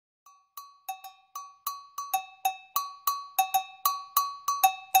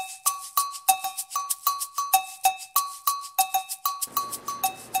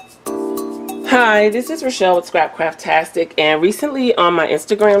Hi, this is Rachelle with Scrapcraftastic, and recently on my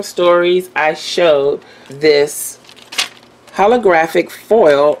Instagram stories I showed this holographic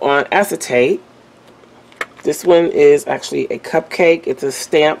foil on acetate. This one is actually a cupcake. It's a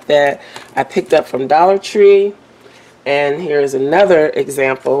stamp that I picked up from Dollar Tree. And here's another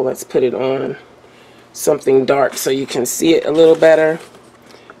example. Let's put it on something dark so you can see it a little better.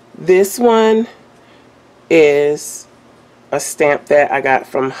 This one is a stamp that I got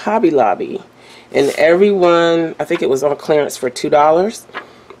from Hobby Lobby. And everyone, I think it was on clearance for $2.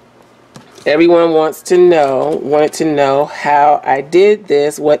 Everyone wanted to know how I did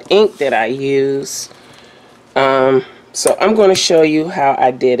this, what ink did I use. So I'm going to show you how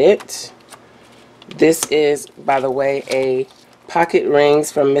I did it. This is, by the way, a pocket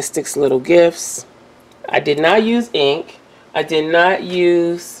rings from Mystic's Little Gifts. I did not use ink. I did not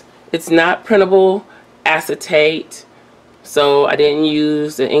use, it's not printable acetate. So I didn't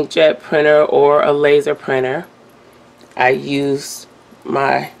use an inkjet printer or a laser printer. I used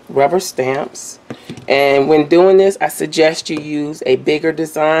my rubber stamps. And when doing this, I suggest you use a bigger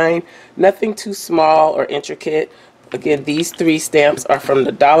design, nothing too small or intricate. Again, these 3 stamps are from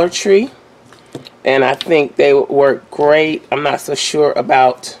the Dollar Tree, and I think they would work great. I'm not so sure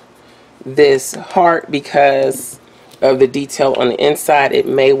about this heart because of the detail on the inside. It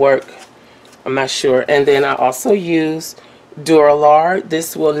may work, I'm not sure. And then I also use DuraLar.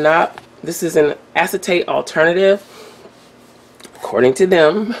 This is an acetate alternative, according to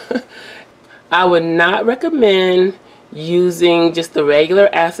them. I would not recommend using just the regular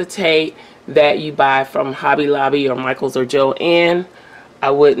acetate that you buy from Hobby Lobby or Michael's or Joann. I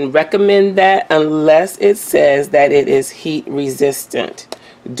wouldn't recommend that unless it says that it is heat resistant.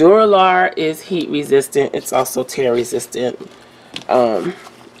 DuraLar is heat resistant. It's also tear resistant.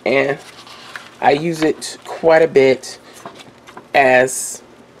 And I use it quite a bit as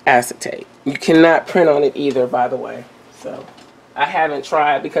acetate. You cannot print on it either, by the way. So I haven't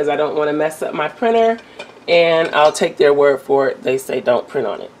tried because I don't want to mess up my printer, and I'll take their word for it. They say don't print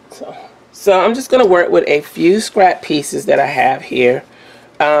on it. So I'm just going to work with a few scrap pieces that I have here.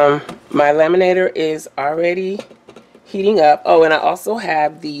 My laminator is already heating up. Oh, and I also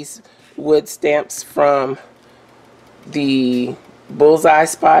have these wood stamps from the bullseye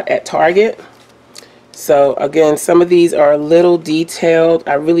spot at Target. So again, some of these are a little detailed.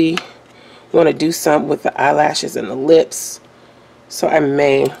 I really want to do some with the eyelashes and the lips, so I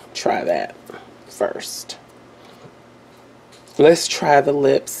may try that first. Let's try the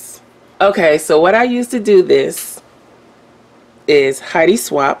lips. Okay, so what I use to do this is Heidi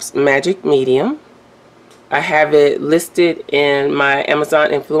Swap's Magic Medium. I have it listed in my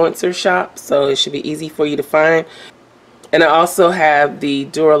Amazon influencer shop, so it should be easy for you to find. And I also have the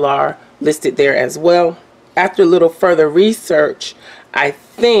DuraLar listed there as well. After a little further research, I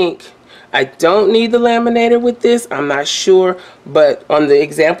think I don't need the laminator with this. I'm not sure, but on the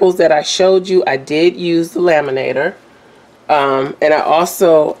examples that I showed you, I did use the laminator. And I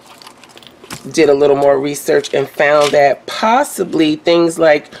also did a little more research and found that possibly things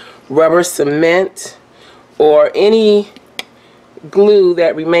like rubber cement or any glue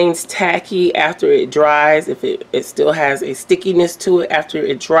that remains tacky after it dries, if it still has a stickiness to it after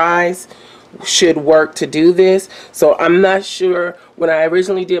it dries, should work to do this. So I'm not sure. When I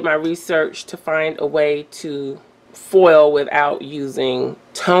originally did my research to find a way to foil without using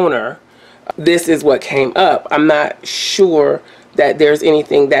toner, this is what came up. I'm not sure that there's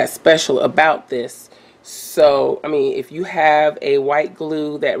anything that special about this. So, I mean, if you have a white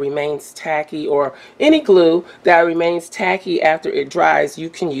glue that remains tacky, or any glue that remains tacky after it dries, you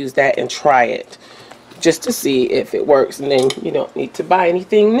can use that and try it just to see if it works, and then you don't need to buy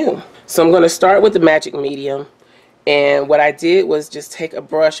anything new. So I'm going to start with the Magic Medium, and what I did was just take a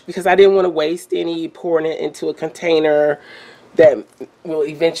brush because I didn't want to waste any pouring it into a container that will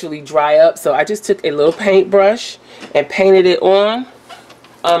eventually dry up. So I just took a little paintbrush and painted it on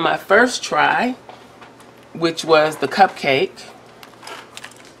my first try, which was the cupcake,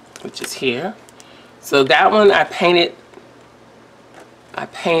 which is here. So that one I painted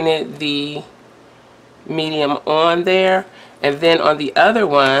the medium on there, and then on the other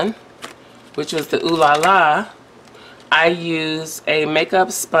one, which was the Ooh La La, I used a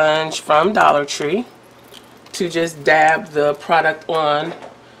makeup sponge from Dollar Tree to just dab the product on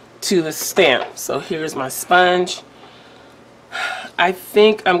to the stamp. So here's my sponge. I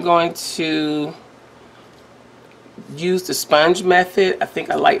think I'm going to use the sponge method. I think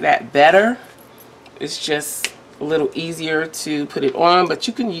I like that better. It's just a little easier to put it on, but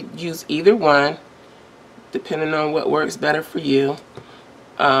you can use either one depending on what works better for you.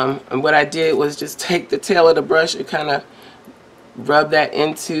 And what I did was just take the tail of the brush and kind of rub that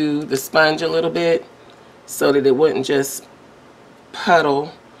into the sponge a little bit so that it wouldn't just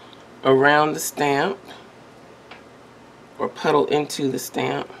puddle around the stamp or puddle into the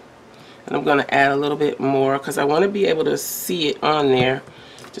stamp. And I'm going to add a little bit more because I want to be able to see it on there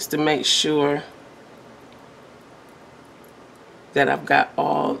just to make sure that I've got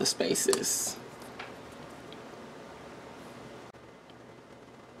all the spaces.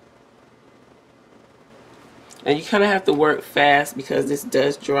 And you kind of have to work fast because this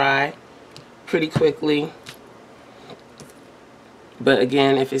does dry pretty quickly. But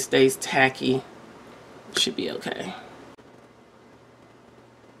again, if it stays tacky, it should be okay.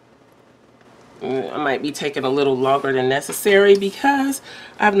 I might be taking a little longer than necessary because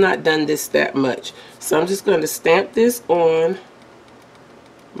I've not done this that much. So I'm just going to stamp this on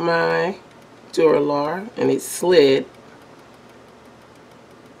my DuraLar, and it slid.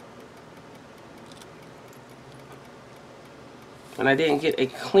 And I didn't get a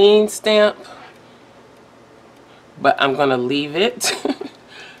clean stamp, but I'm going to leave it.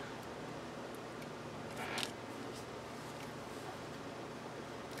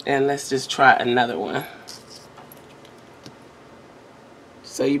 And let's just try another one.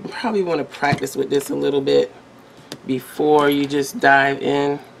 So you probably want to practice with this a little bit before you just dive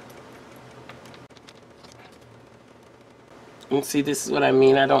in. And see, this is what I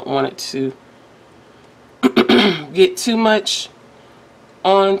mean. I don't want it to get too much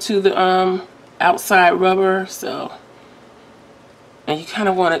onto the outside rubber. So, and you kind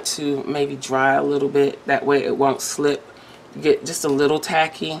of want it to maybe dry a little bit. That way it won't slip. Get just a little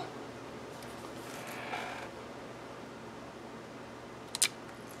tacky.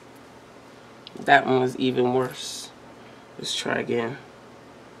 That one was even worse. Let's try again.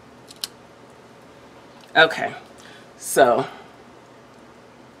 Okay, so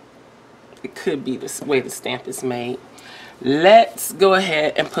it could be this way the stamp is made. Let's go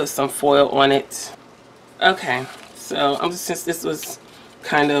ahead and put some foil on it. Okay, so since this was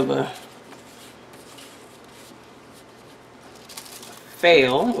kind of a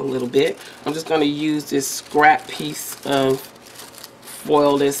fail a little bit, I'm just going to use this scrap piece of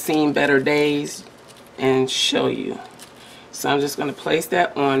foil that's seen better days and show you. So I'm just going to place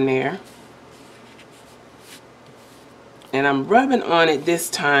that on there, and I'm rubbing on it this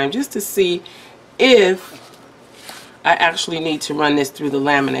time just to see if I actually need to run this through the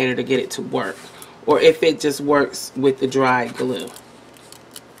laminator to get it to work, or if it just works with the dry glue.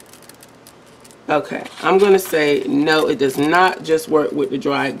 Okay, I'm going to say no, it does not just work with the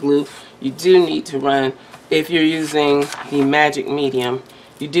dry glue. You do need to run, if you're using the Magic Medium,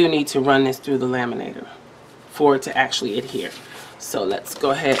 you do need to run this through the laminator for it to actually adhere. So let's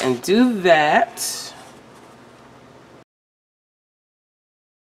go ahead and do that.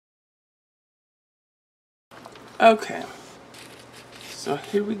 Okay, so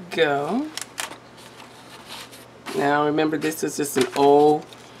here we go. Now remember, this is just an old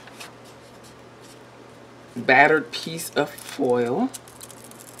battered piece of foil.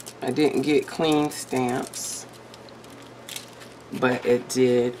 I didn't get clean stamps, but it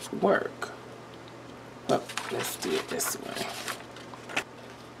did work. Oh, let's do it this way.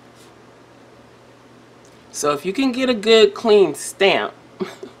 So if you can get a good clean stamp,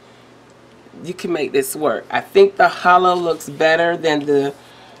 you can make this work. I think the hollow looks better than the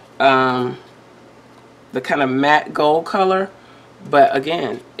kind of matte gold color, but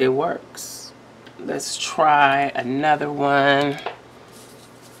again, it works. Let's try another one.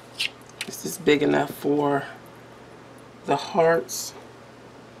 Is this big enough for the hearts?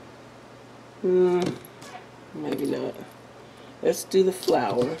 Maybe not. Let's do the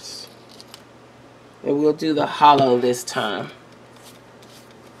flowers. And we'll do the hollow this time.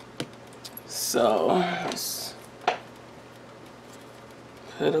 So, let's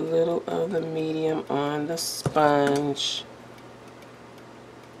put a little of the medium on the sponge.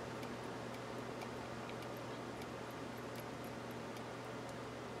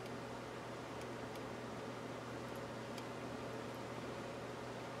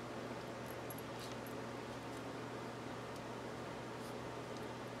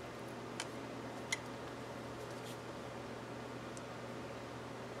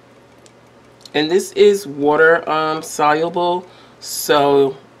 And this is water soluble,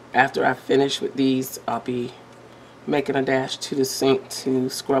 so after I finish with these, I'll be making a dash to the sink to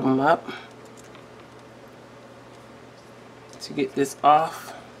scrub them up to get this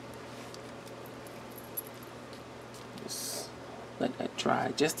off. Just let that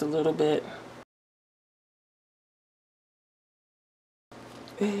dry just a little bit.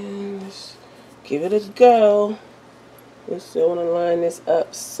 And just give it a go. We still want to line this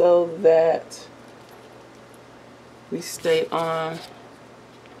up so that we stay on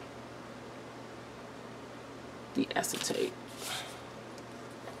the acetate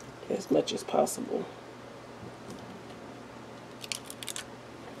as much as possible.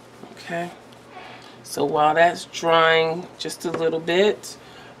 Okay, so while that's drying just a little bit,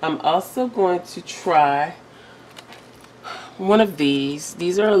 I'm also going to try one of these.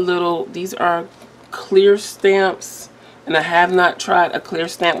 These are clear stamps, and I have not tried a clear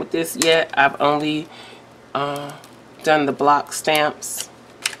stamp with this yet. I've only done the block stamps.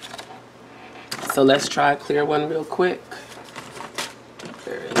 So let's try a clear one real quick.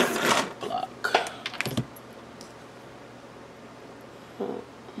 There is a block.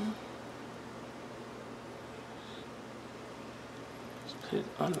 Just put it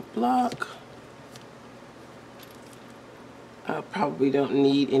on the block. I probably don't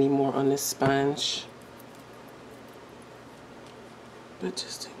need any more on this sponge, but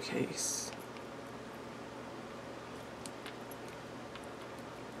just in case.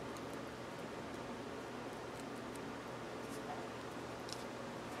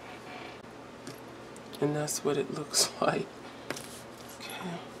 And that's what it looks like. Okay.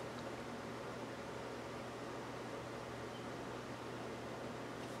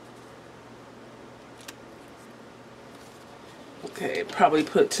 Okay, probably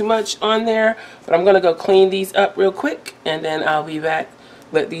put too much on there, but I'm gonna go clean these up real quick, and then I'll be back.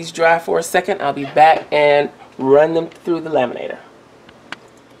 Let these dry for a second. I'll be back and run them through the laminator.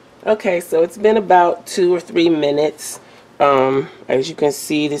 Okay, so it's been about 2 or 3 minutes. As you can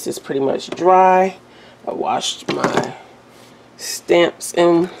see, this is pretty much dry. I washed my stamps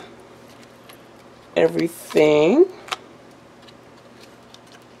and everything.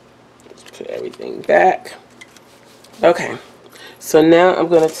 Let's put everything back. Okay, so now I'm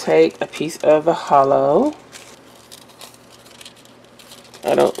going to take a piece of the hollow.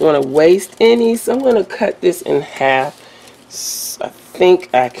 I don't want to waste any, so I'm going to cut this in half. I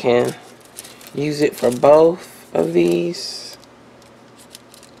think I can use it for both of these.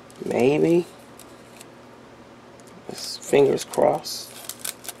 Maybe. Fingers crossed.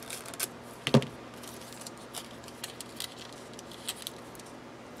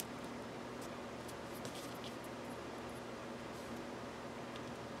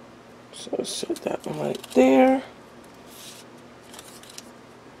 So set that one right there.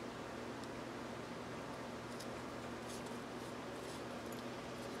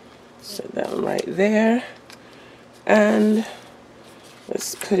 Set that one right there. And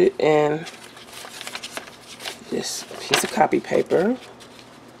let's put it in this piece of copy paper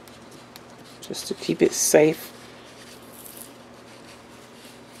just to keep it safe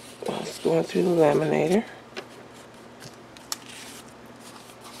while it's going through the laminator.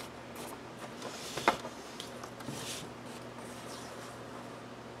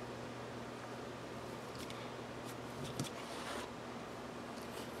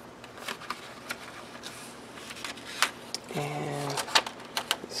 And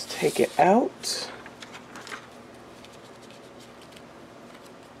let's take it out.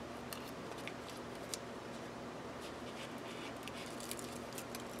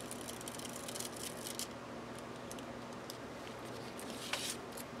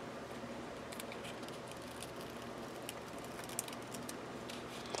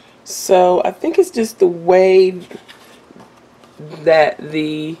 So I think it's just the way that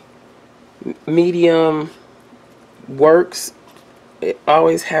the medium works. It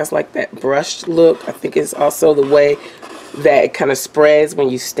always has like that brushed look. I think it's also the way that it kind of spreads when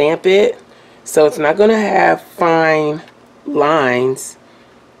you stamp it. So it's not going to have fine lines,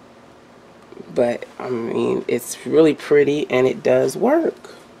 but I mean, it's really pretty and it does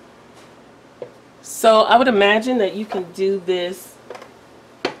work. So I would imagine that you can do this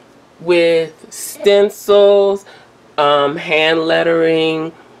with stencils, hand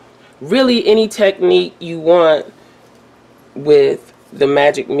lettering, really any technique you want with the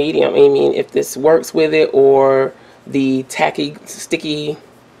magic medium. I mean, if this works with it, or the tacky, sticky,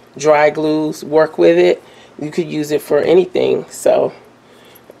 dry glues work with it, you could use it for anything. So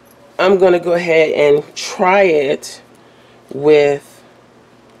I'm going to go ahead and try it with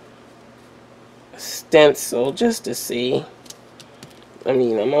a stencil just to see. I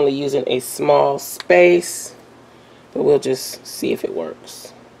mean, I'm only using a small space, but we'll just see if it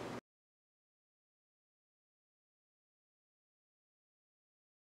works.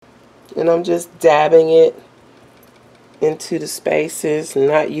 And I'm just dabbing it into the spaces,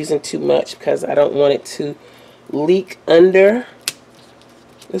 not using too much because I don't want it to leak under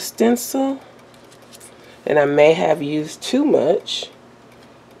the stencil. And I may have used too much.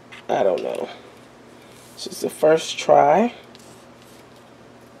 I don't know. It's just the first try.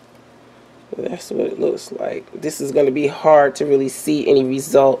 that's what it looks like. This is going to be hard to really see any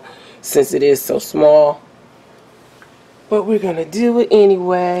result since it is so small, but we're going to do it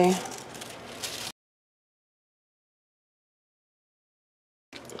anyway.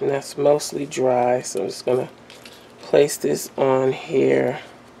 And that's mostly dry, so I'm just going to place this on here.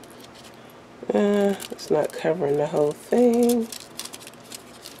 It's not covering the whole thing.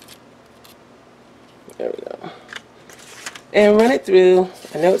 There we go. And run it through.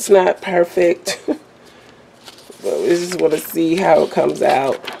 I know it's not perfect, but we just want to see how it comes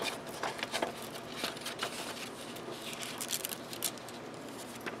out.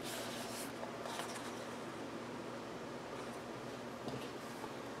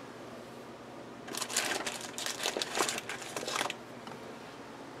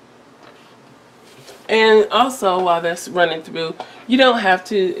 And also, while that's running through, you don't have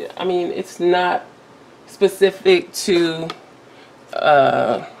to, I mean, it's not specific to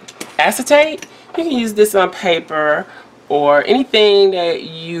acetate. You can use this on paper or anything that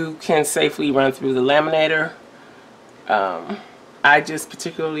you can safely run through the laminator. I just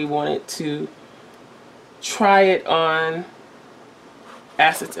particularly wanted to try it on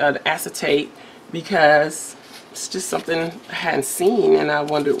acetate because it's just something I hadn't seen and I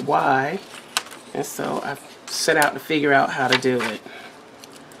wondered why. And so I set out to figure out how to do it.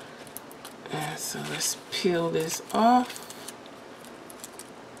 And so let's peel this off.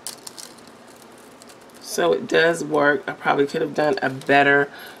 So it does work. I probably could have done a better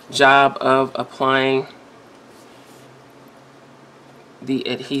job of applying the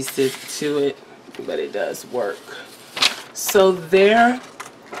adhesive to it, but it does work. So there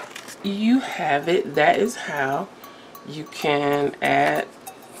you have it. That is how you can add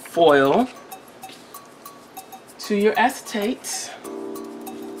foil to your acetates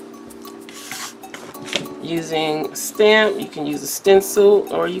using a stamp. You can use a stencil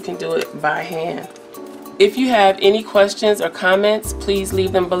or you can do it by hand. If you have any questions or comments, please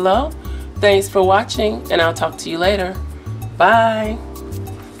leave them below. Thanks for watching, and I'll talk to you later. Bye.